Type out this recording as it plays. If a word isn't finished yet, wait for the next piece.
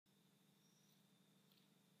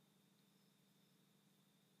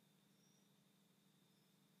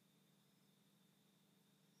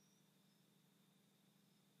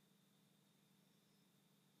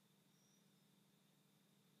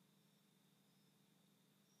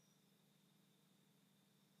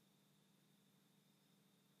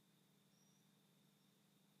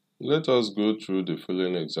Let us go through the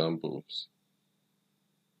following examples.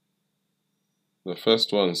 The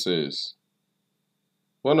first one says,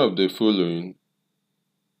 one of the following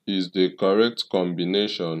is the correct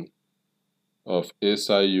combination of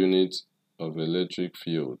SI units of electric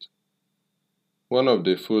field. One of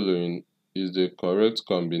the following is the correct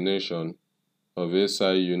combination of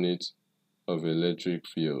SI units of electric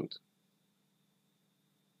field.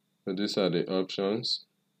 So these are the options.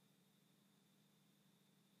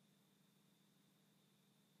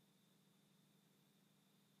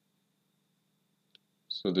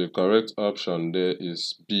 So the correct option there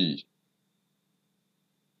is B,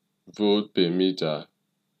 volt per meter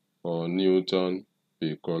or Newton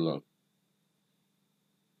per coulomb.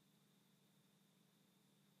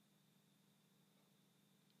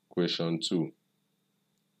 Question 2.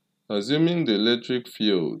 Assuming the electric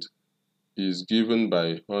field is given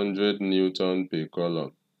by 100 Newton per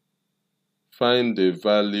coulomb, find the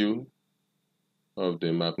value of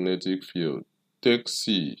the magnetic field. Take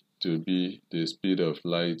C to be the speed of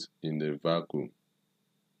light in the vacuum.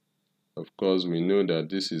 Of course, we know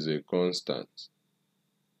that this is a constant,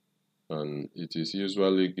 and it is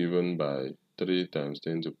usually given by 3 times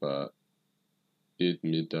 10 to the power 8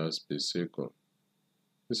 meters per second.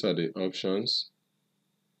 These are the options.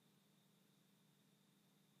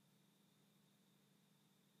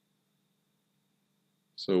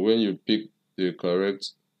 So when you pick the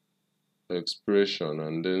correct expression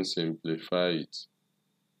and then simplify it,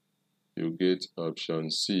 you get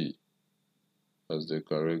option C as the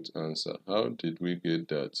correct answer. How did we get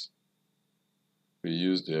that? We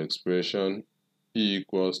use the expression E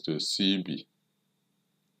equals to CB.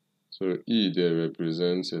 So E there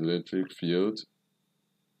represents electric field,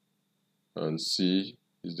 and C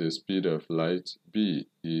is the speed of light, B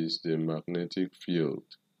is the magnetic field.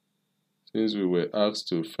 Since we were asked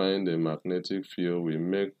to find the magnetic field, we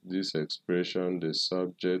make this expression the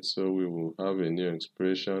subject, so we will have a new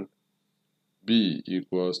expression, B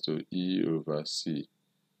equals to E over C.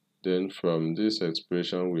 Then from this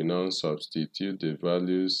expression, we now substitute the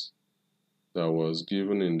values that was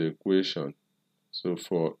given in the equation. So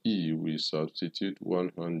for E, we substitute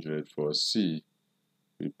 100. For C,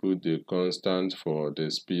 we put the constant for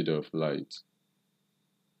the speed of light.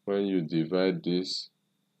 When you divide this,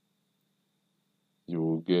 you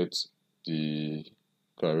will get the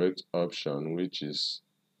correct option, which is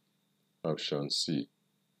option C.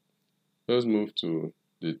 Let's move to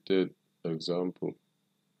the third example.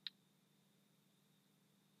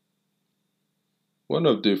 One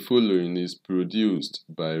of the following is produced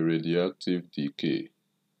by radioactive decay.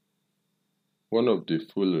 One of the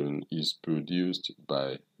following is produced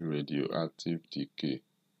by radioactive decay.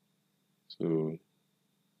 So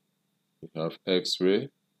we have X-ray,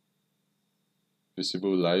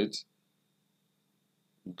 visible light,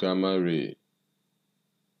 gamma ray,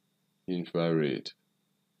 infrared.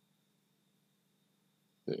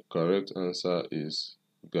 The correct answer is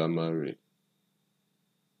gamma ray.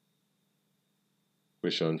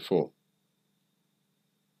 Question 4.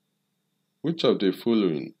 Which of the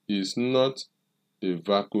following is not a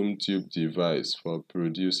vacuum tube device for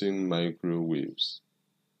producing microwaves?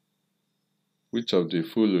 Which of the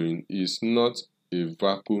following is not a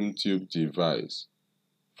vacuum tube device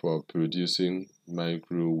for producing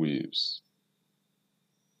microwaves?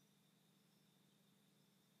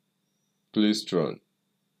 Klystron,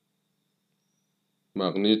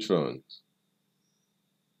 magnetrons,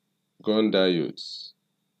 gun diodes,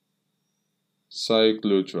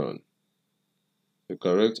 cyclotron. The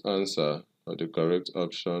correct answer or the correct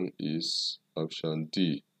option is option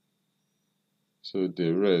D. So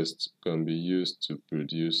the rest can be used to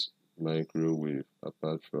produce microwave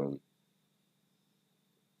apart from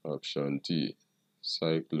option D,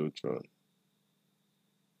 cyclotron.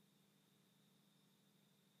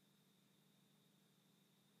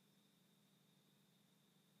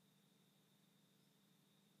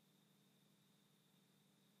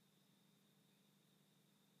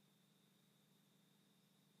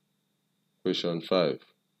 Question 5.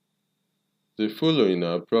 The following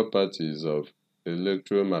are properties of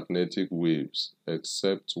electromagnetic waves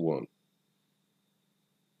except one.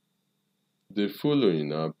 The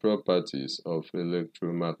following are properties of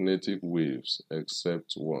electromagnetic waves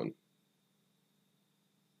except one.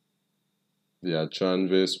 They are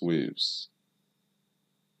transverse waves.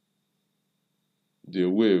 The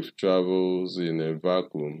wave travels in a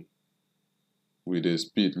vacuum with a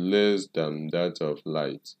speed less than that of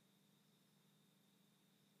light.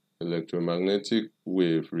 Electromagnetic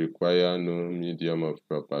waves require no medium of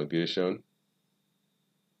propagation.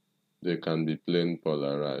 They can be plane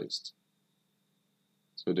polarized.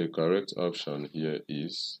 So the correct option here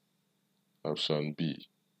is Option B.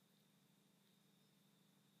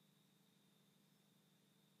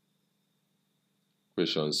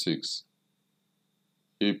 Question 6.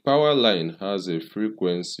 A power line has a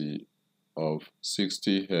frequency of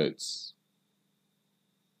 60 Hz.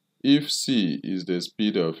 If c is the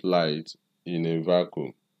speed of light in a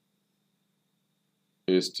vacuum,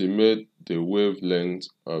 estimate the wavelength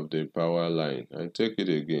of the power line. I take it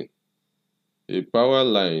again. A power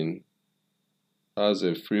line has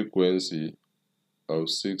a frequency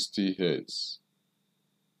of 60 Hz.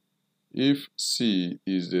 If c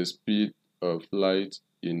is the speed of light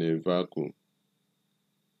in a vacuum,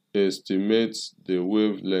 estimate the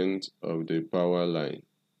wavelength of the power line.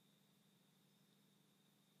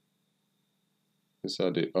 These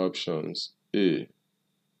are the options. A.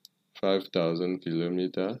 5,000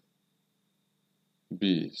 kilometers.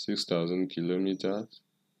 B. 6,000 kilometers.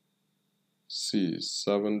 C.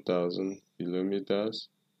 7,000 kilometers.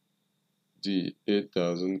 D.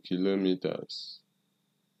 8,000 kilometers.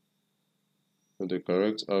 So the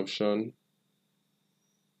correct option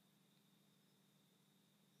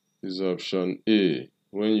is option A.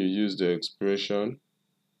 When you use the expression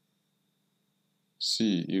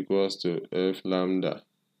C equals to F lambda.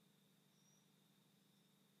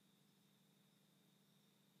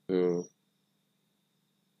 So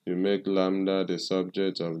you make lambda the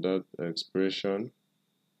subject of that expression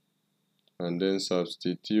and then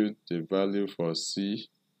substitute the value for C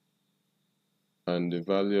and the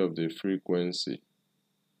value of the frequency.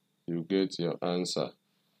 You get your answer.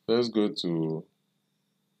 Let's go to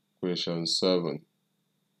question 7.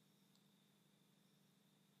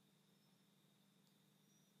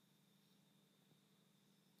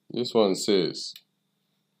 This one says,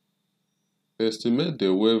 estimate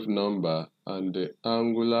the wave number and the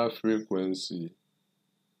angular frequency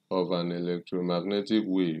of an electromagnetic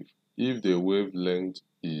wave if the wavelength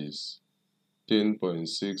is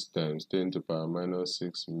 10.6 times 10 to the power minus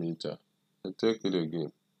 6 meter. I take it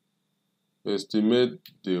again. Estimate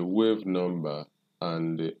the wave number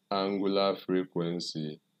and the angular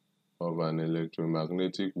frequency of an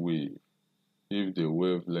electromagnetic wave if the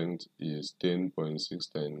wavelength is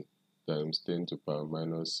 10.6 times 10 to the power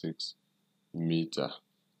minus 6 meter.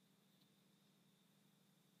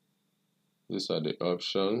 These are the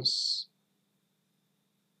options.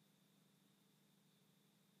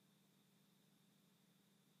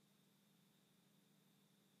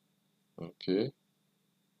 Okay.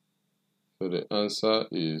 So the answer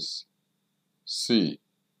is C.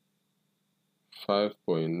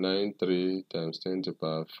 5.93 times 10 to the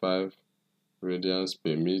power 5 radians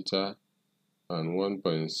per meter and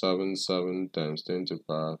 1.77 times 10 to the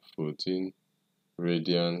power 14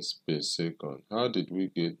 radians per second. How did we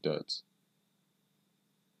get that?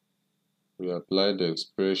 We applied the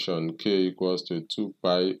expression K equals to 2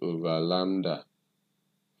 pi over lambda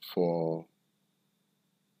for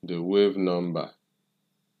the wave number.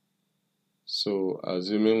 So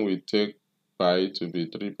assuming we take pi to be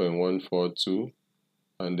 3.142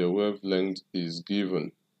 and the wavelength is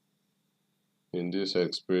given in this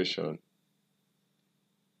expression,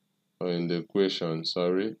 or in the equation,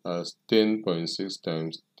 as 10.6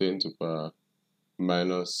 times 10 to the power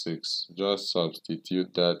minus 6. Just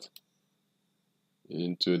substitute that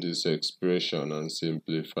into this expression and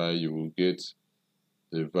simplify. You will get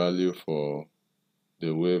the value for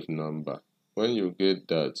the wave number. When you get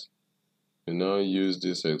that, you now use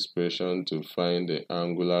this expression to find the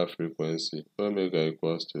angular frequency. Omega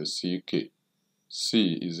equals to Ck.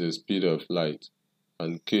 C is the speed of light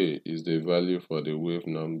and K is the value for the wave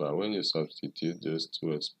number. When you substitute those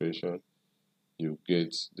two expressions, you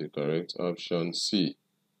get the correct option C.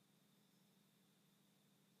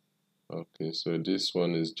 Okay, so this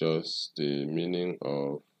one is just the meaning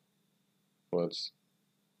of what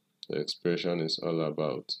the expression is all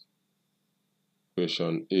about.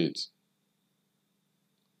 Question 8.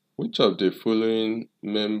 Which of the following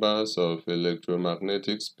members of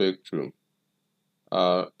electromagnetic spectrum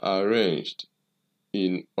are arranged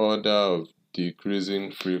in order of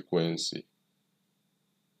decreasing frequency?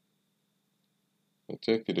 I'll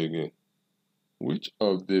take it again. Which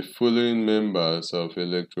of the following members of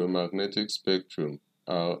electromagnetic spectrum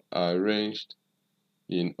are arranged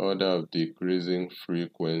in order of decreasing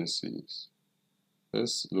frequencies?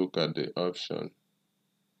 Let's look at the option.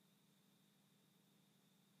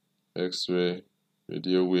 X-ray,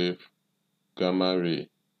 radio wave, gamma ray.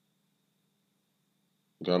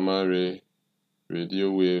 Gamma ray,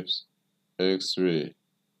 radio waves, X-ray.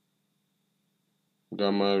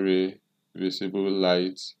 Gamma ray, visible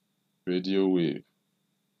light, radio wave.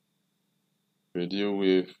 Radio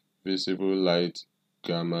wave, visible light,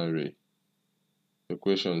 gamma ray. The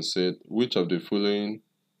question said, which of the following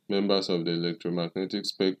members of the electromagnetic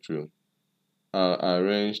spectrum are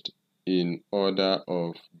arranged in order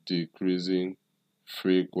of decreasing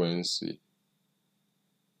frequency?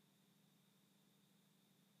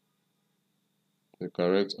 The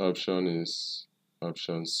correct option is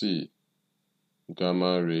option C,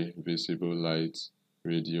 gamma ray, visible light,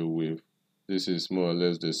 radio wave. This is more or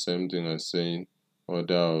less the same thing as saying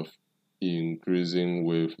order of increasing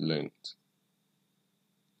wavelength.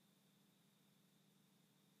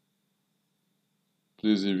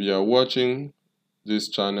 Please, if you are watching this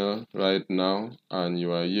channel right now and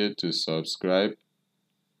you are yet to subscribe,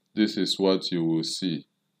 this is what you will see.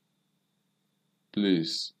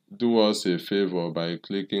 Please do us a favor by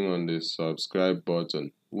clicking on the subscribe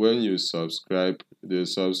button. When you subscribe, the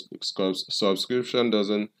subscription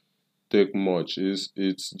doesn't take much.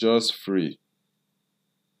 It's just free.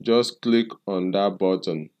 Just click on that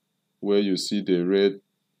button where you see the red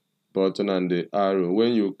button and the arrow.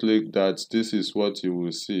 When you click that, this is what you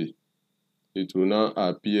will see. It will now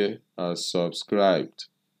appear as subscribed.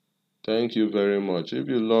 Thank you very much. If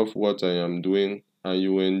you love what I am doing and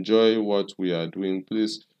you enjoy what we are doing,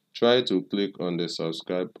 please try to click on the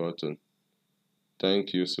subscribe button.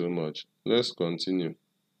 Thank you so much. Let's continue.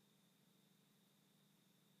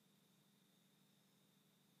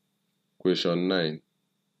 Question 9.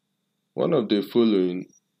 One of the following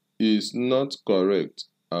is not correct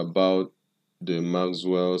about the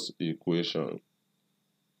Maxwell's equation.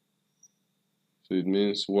 So it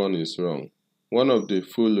means one is wrong. One of the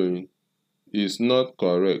following is not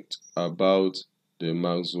correct about the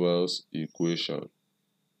Maxwell's equation.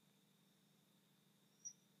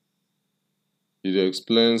 It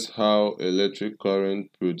explains how electric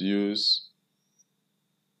current produces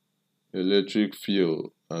electric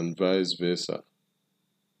field and vice versa.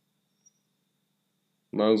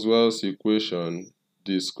 Maxwell's equation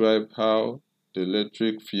describes how the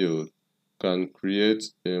electric field can create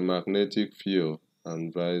a magnetic field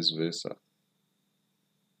and vice versa.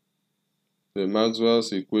 The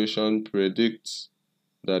Maxwell's equation predicts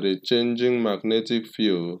that a changing magnetic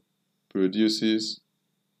field produces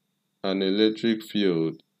an electric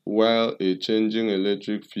field, while a changing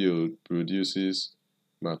electric field produces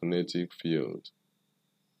magnetic field.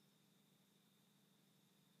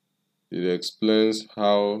 It explains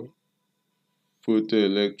how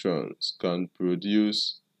photoelectrons can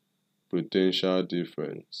produce potential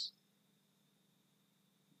difference.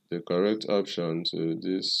 The correct option to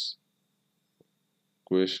this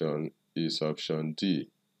question is option D.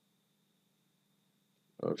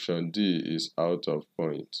 Option D is out of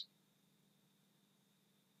point.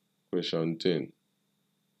 Question 10.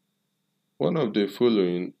 One of the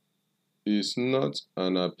following is not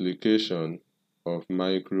an application of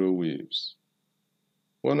microwaves.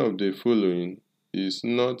 One of the following is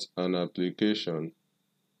not an application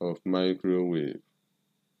of microwave.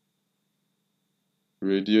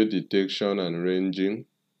 Radio detection and ranging,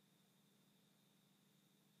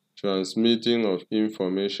 transmitting of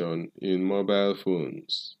information in mobile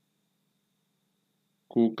phones,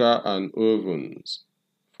 cooker and ovens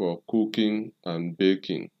for cooking and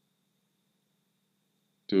baking,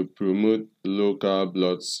 to promote local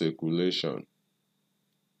blood circulation.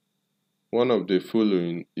 One of the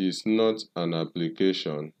following is not an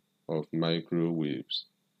application of microwaves.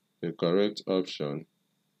 The correct option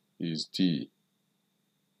is D.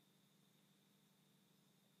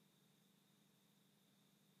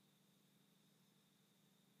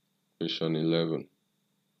 Question 11.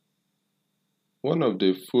 One of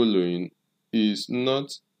the following is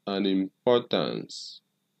not an importance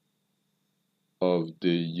of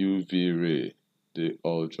the UV ray, the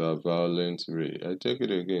ultraviolet ray. I take it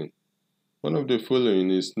again. One of the following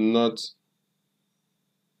is not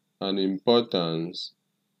an importance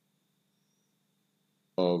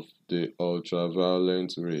of the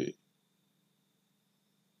ultraviolet ray.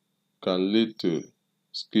 Can lead to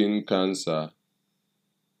skin cancer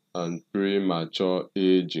and premature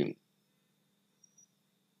aging.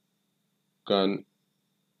 Can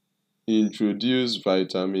introduce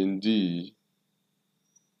vitamin D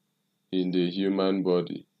in the human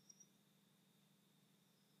body.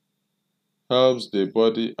 Helps the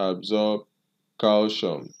body absorb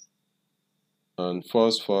calcium and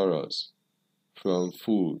phosphorus from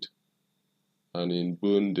food and in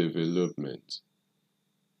bone development.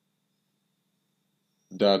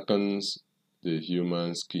 Darkens the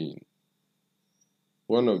human skin.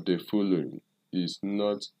 One of the following is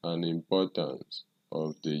not an importance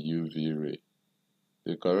of the UV ray.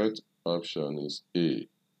 The correct option is A.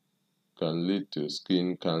 Can lead to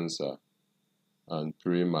skin cancer and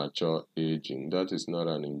premature aging. That is not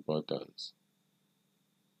an importance.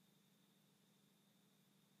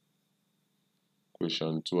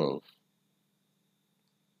 Question 12.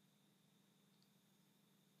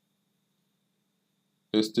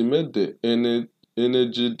 Estimate the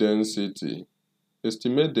energy density.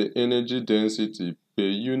 Estimate the energy density per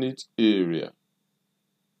unit area,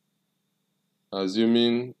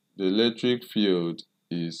 assuming the electric field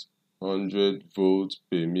is 100 volts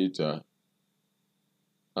per meter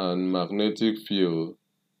and magnetic field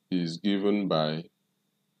is given by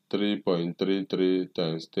 3.33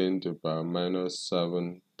 times 10 to the power minus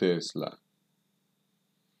 7 Tesla.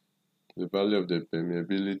 The value of the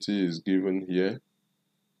permeability is given here.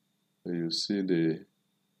 You see the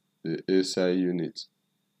SI unit,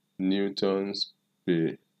 newtons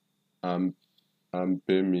per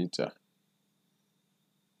ampere meter.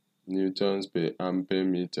 Newtons per ampere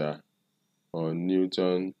meter or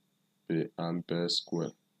Newton per ampere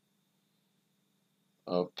square.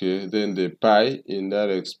 Okay, then the pi in that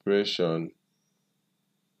expression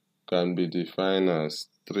can be defined as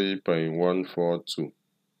 3.142.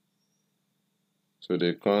 So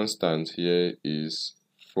the constant here is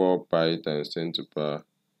 4 pi times 10 to the power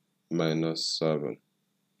minus 7.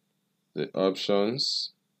 The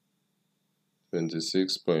options,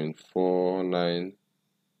 26.49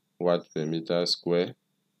 watt per meter square,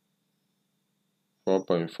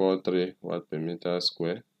 4.43 watt per meter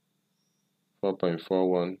square,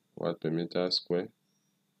 4.41 watt per meter square,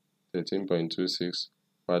 13.26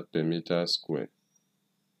 watt per meter square.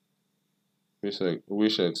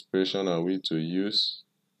 Which expression are we to use,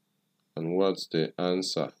 and what's the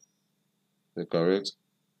answer? The correct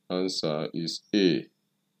answer is A,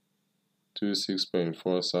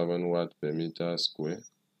 26.47 watt per meter square.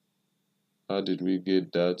 How did we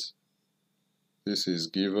get that? This is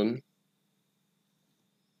given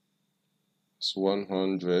as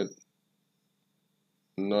 100,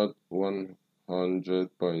 not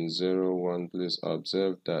 100.01. Please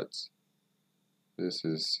observe that this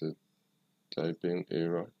is a typing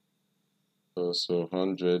error. Also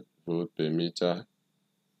 100 volt per meter.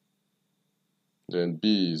 Then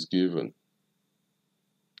B is given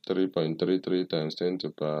 3.33 times 10 to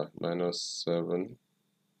the power minus 7.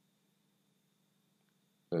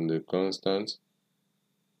 And the constant,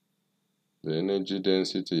 the energy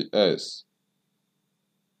density S,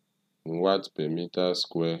 watt per meter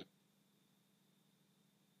square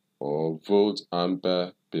or volt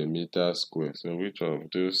ampere per meter square. So which of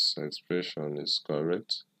those expressions is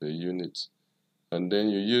correct? The unit. And then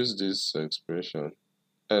you use this expression,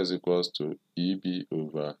 S equals to EB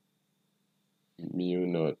over mu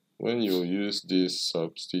naught. When you use this,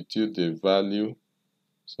 substitute the value.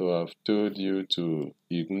 So I've told you to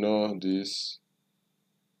ignore this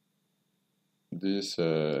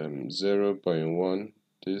 0.1.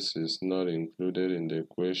 This is not included in the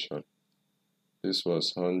equation. This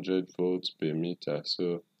was 100 volts per meter.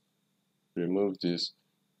 So remove this.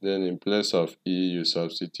 Then in place of E, you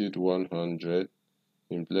substitute 100.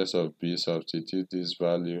 In place of B, substitute this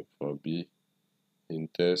value for B in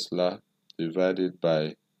Tesla, divided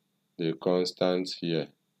by the constant here.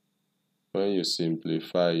 When you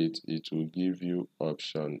simplify it, it will give you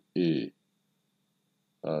option A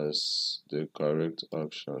as the correct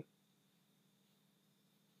option.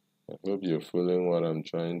 I hope you're following what I'm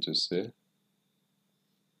trying to say.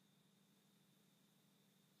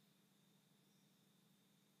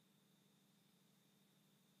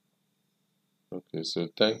 Okay, so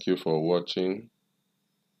thank you for watching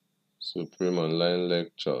Supreme Online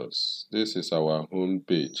Lectures. This is our home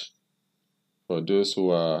page. For those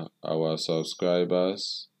who are our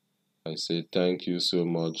subscribers, I say thank you so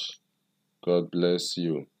much. God bless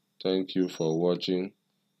you. Thank you for watching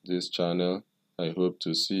this channel. I hope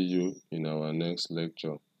to see you in our next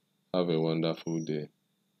lecture. Have a wonderful day.